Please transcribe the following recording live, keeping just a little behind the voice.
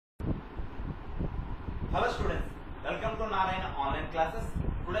Hello students, welcome to Narayana online classes.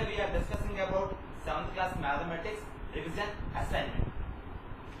 Today we are discussing about 7th class mathematics revision assignment.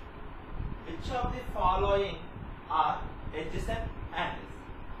 Which of the following are adjacent angles?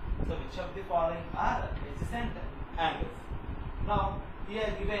 So which of the following are adjacent angles? Now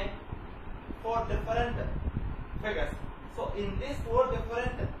here given 4 different figures. So in these 4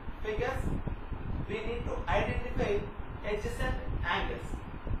 different figures we need to identify adjacent angles.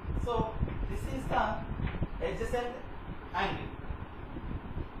 So this is the adjacent angle.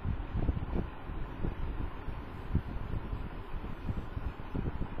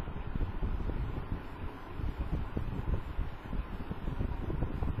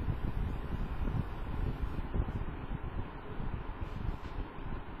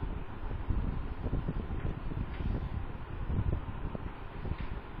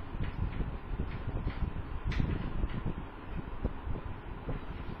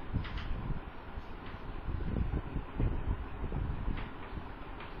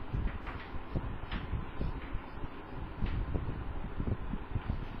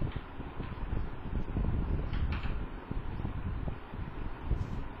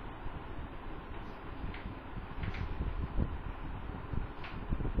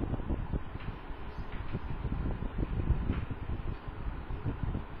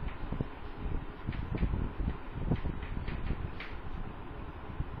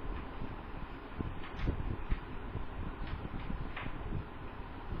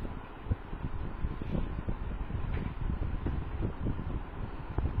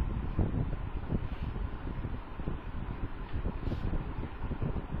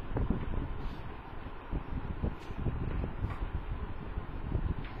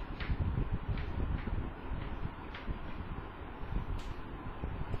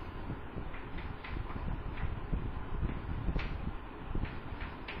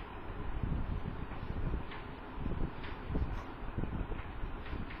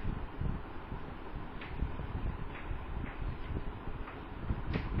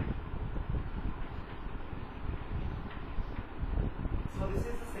 So this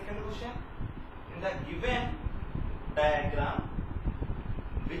is the second question. In the given diagram,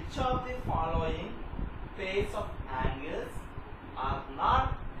 which of the following pairs of angles are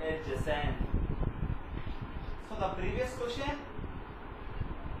not adjacent? So the previous question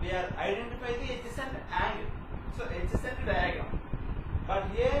we are identifying the adjacent angle. So adjacent diagram. But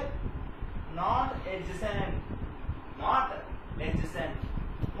here not adjacent. Not adjacent.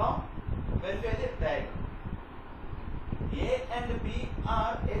 Now verify the diagram. A and B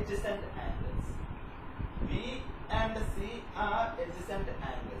are adjacent angles. B and C are adjacent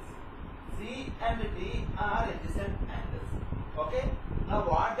angles. C and D are adjacent angles. Okay. Now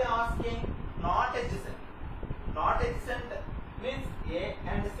what they are asking? Not adjacent. Not adjacent means A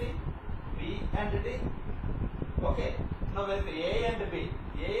and C, B and D. Okay. Now verify A and B.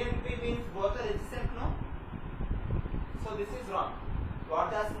 A and B means both are adjacent, no? So this is wrong.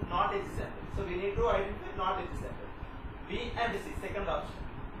 What is not adjacent? So we need to identify not adjacent. B and C, second option.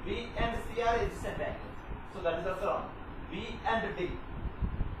 B and C are adjacent angles. So that is also wrong. B and D.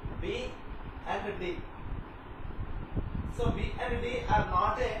 B and D. So B and D are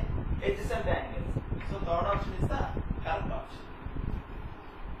not adjacent angles. So third option is the correct option.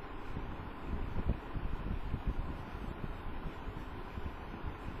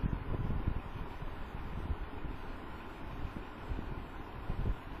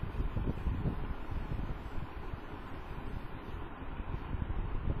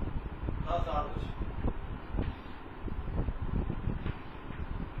 Now third question.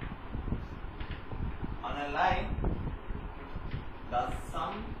 On a line, the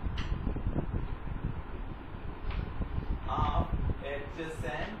sum of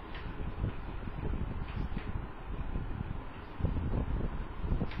adjacent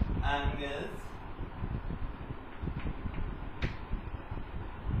angles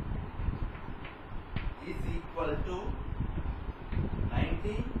is equal to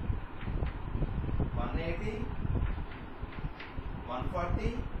 90, 180,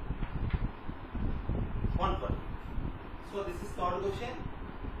 140, 140. So this is third question.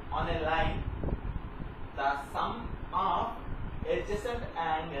 On a line, the sum of adjacent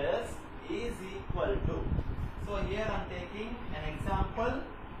angles is equal to. So here I am taking an example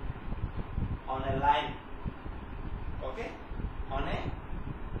on a line. Okay, on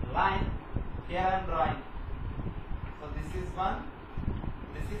a line. Here I am drawing. So this is one.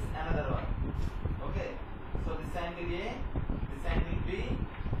 This is another one. Okay. So this angle A, this angle B,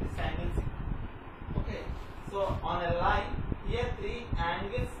 this angle C. Okay. So on a line, here 3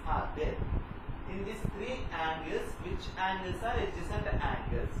 angles are there. In these 3 angles, which angles are adjacent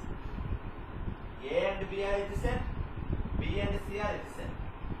angles? A and B are adjacent, B and C are adjacent.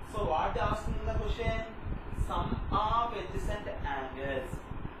 So what asking in the question? Sum of adjacent angles.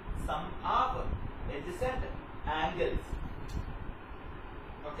 Sum of adjacent angles.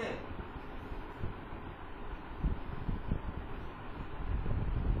 Okay.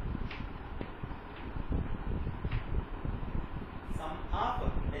 Sum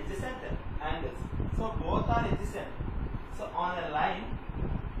of adjacent angles. So both are adjacent. So on a line,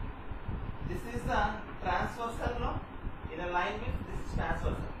 this is the transversal, no? In a line means this is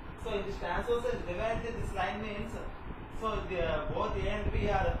transversal. So in this transversal divided, this line means, so both A and B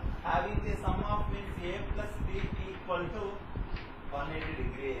are having the sum of means A plus B equal to 180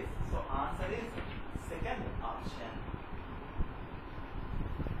 degrees. So answer is second option.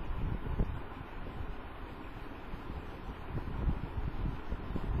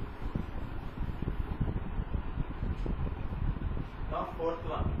 Now fourth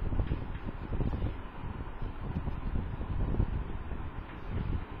one.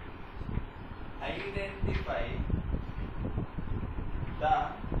 Identify the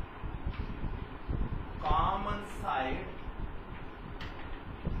common side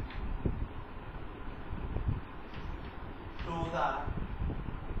to the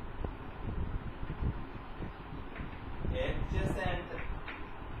adjacent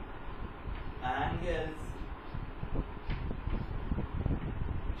angles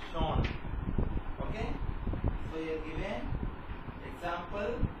shown. Okay, so here given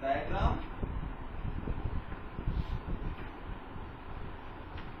example diagram.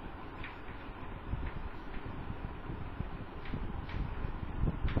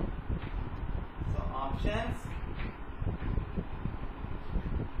 So options: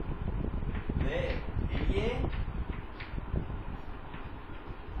 ray DA,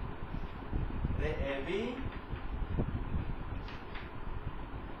 ray AB,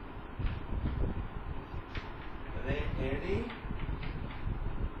 ray AD,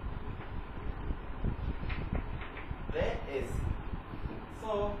 ray AC. So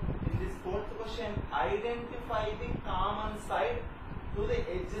in this fourth question, identify the common side to the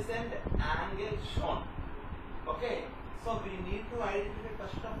adjacent angle shown. Okay, so we need to identify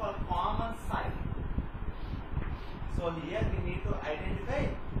first of all common side. So here we need to identify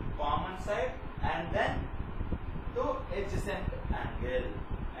common side and then to adjacent angle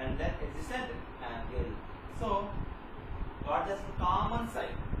and then adjacent angle. So what is common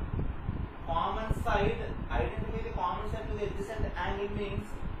side? Common side, identify the common side to the adjacent angle means,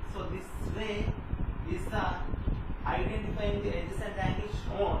 so this ray is the identifying the adjacent angle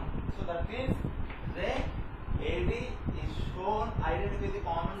shown. So that means ray AD is shown, identify the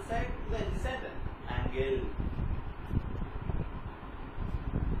common side to the adjacent angle.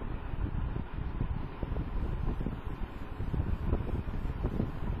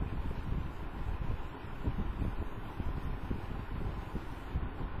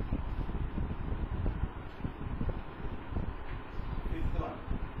 Fifth one.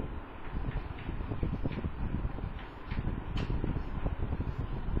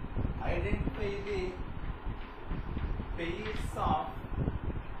 Identify the pairs of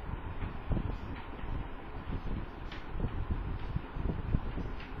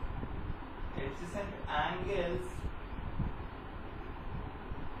adjacent angles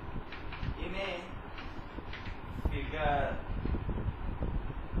in a figure.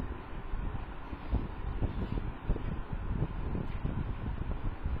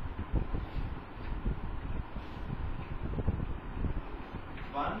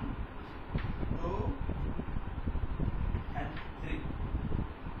 One, two, and three.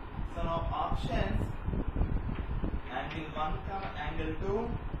 So now options: angle 1, angle 2,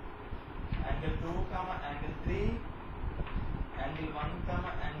 angle 2, angle 3, angle 1,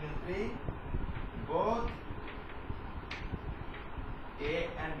 angle 3, both A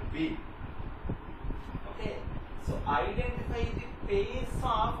and B. Okay, so identify the pairs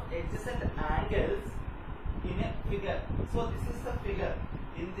of adjacent angles in a figure. So this is the figure.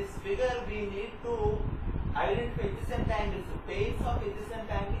 In this figure we need to identify adjacent angles. So pairs of adjacent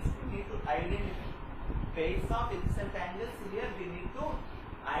angles we need to identify. Pairs of adjacent angles here we need to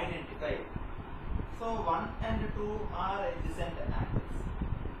identify. So 1 and 2 are adjacent angles.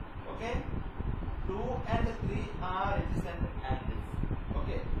 Okay, 2 and 3 are adjacent angles.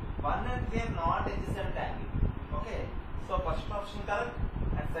 Okay, 1 and 3 are not adjacent angle. Okay, so first option correct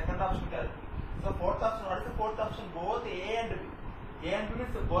and second option correct. So fourth option, what is the fourth option? Both A and B. A and B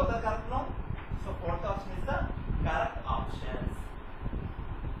means both are correct now. So fourth option is the correct options.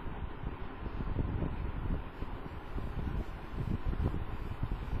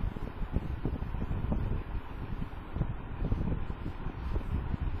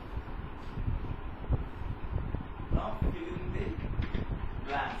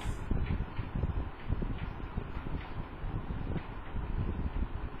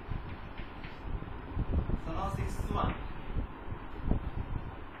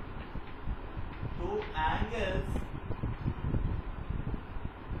 angles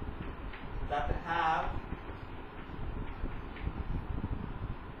that have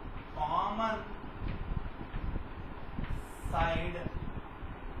common side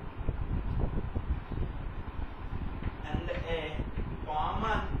and a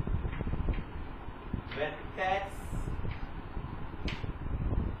common vertex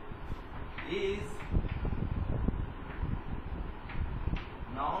is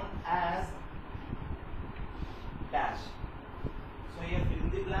known as dash. So here fill in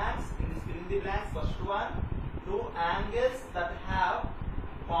the blanks. In this fill in the blanks, first one, two angles that have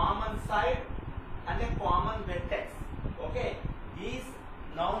common side and a common vertex, okay, is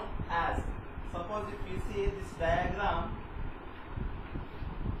known as. Suppose if you see this diagram,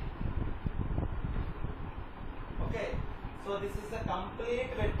 okay, so this is a complete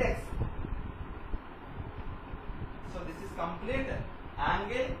vertex. So this is complete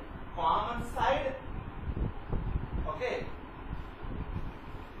angle, common side, okay.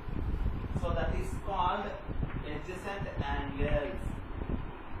 So that is called adjacent angles.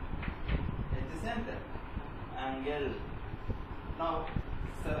 Adjacent angle. Now,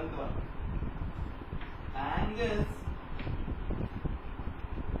 seventh one. Angles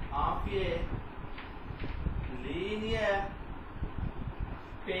of a linear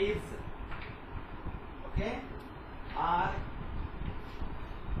pairs, okay, are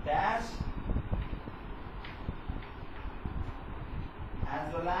dash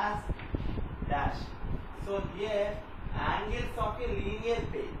as well as dash. So here angles of a linear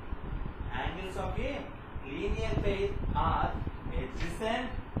pair, angles of a linear pair are adjacent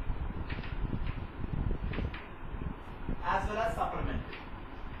as well as supplementary.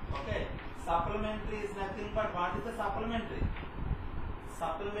 Okay, supplementary is nothing but, what is the supplementary?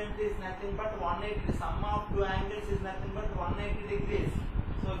 Supplementary is nothing but 180. The sum of two angles is nothing but 180 degrees.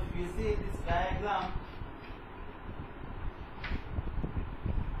 So if you see this diagram,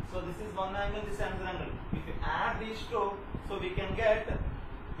 so this is one angle, this is another angle. If you add these two, so we can get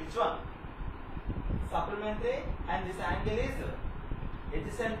which one? Supplementary, and this angle is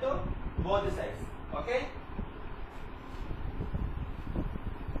adjacent to both the sides. Okay.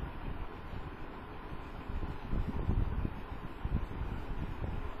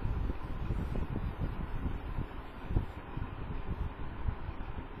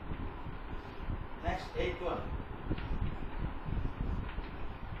 Next, eighth one.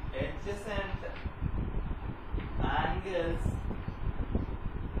 Adjacent angles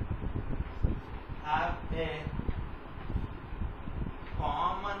have a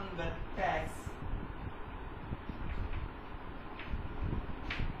common vertex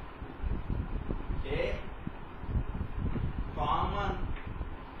a common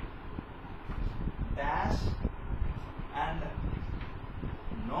dash and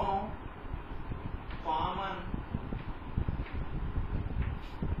no common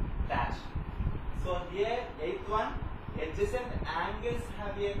dash. So here eighth one, adjacent angles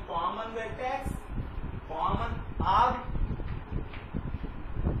have a common vertex, common arc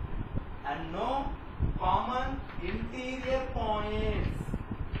and no common interior points.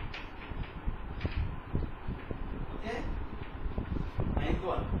 Okay. Ninth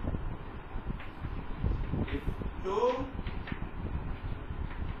one, if two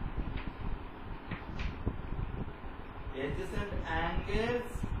adjacent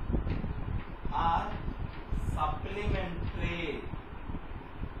angles are supplementary,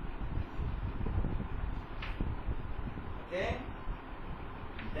 okay,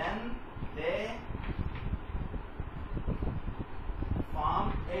 then they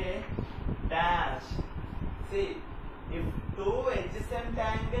form a dash. See, if two adjacent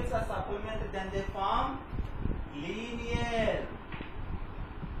angles are supplementary, then they form linear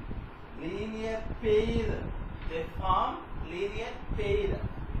pair. They form linear pair.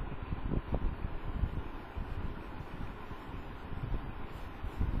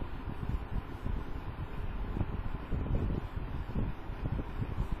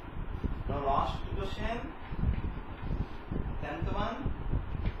 Now last question, 10th one.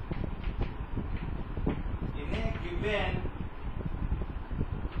 In a given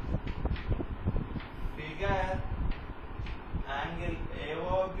figure, angle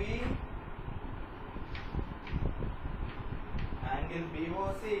AOB, angle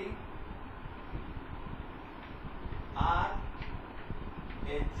BOC are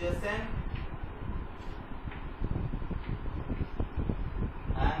adjacent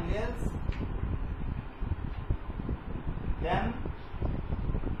angles, then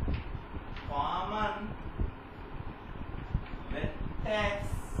common vertex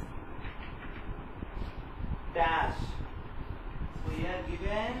dash. So here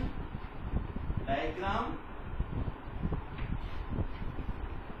given diagram.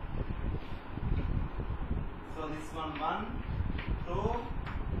 So this one 1, 2,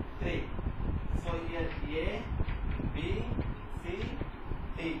 3. So here A, B, C,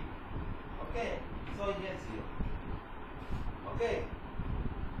 D. Okay. So here 0. Okay.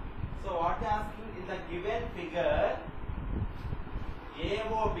 So what they are asking in the given figure,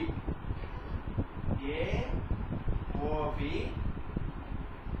 AOB,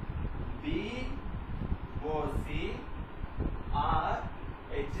 BOC are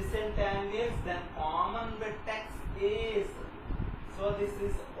adjacent angles, then common vertex is, so this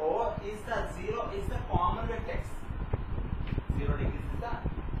is O is the 0 is the common vertex. 0 degrees is the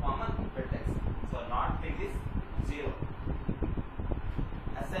common vertex. So not big is 0.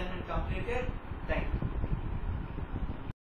 Assignment completed.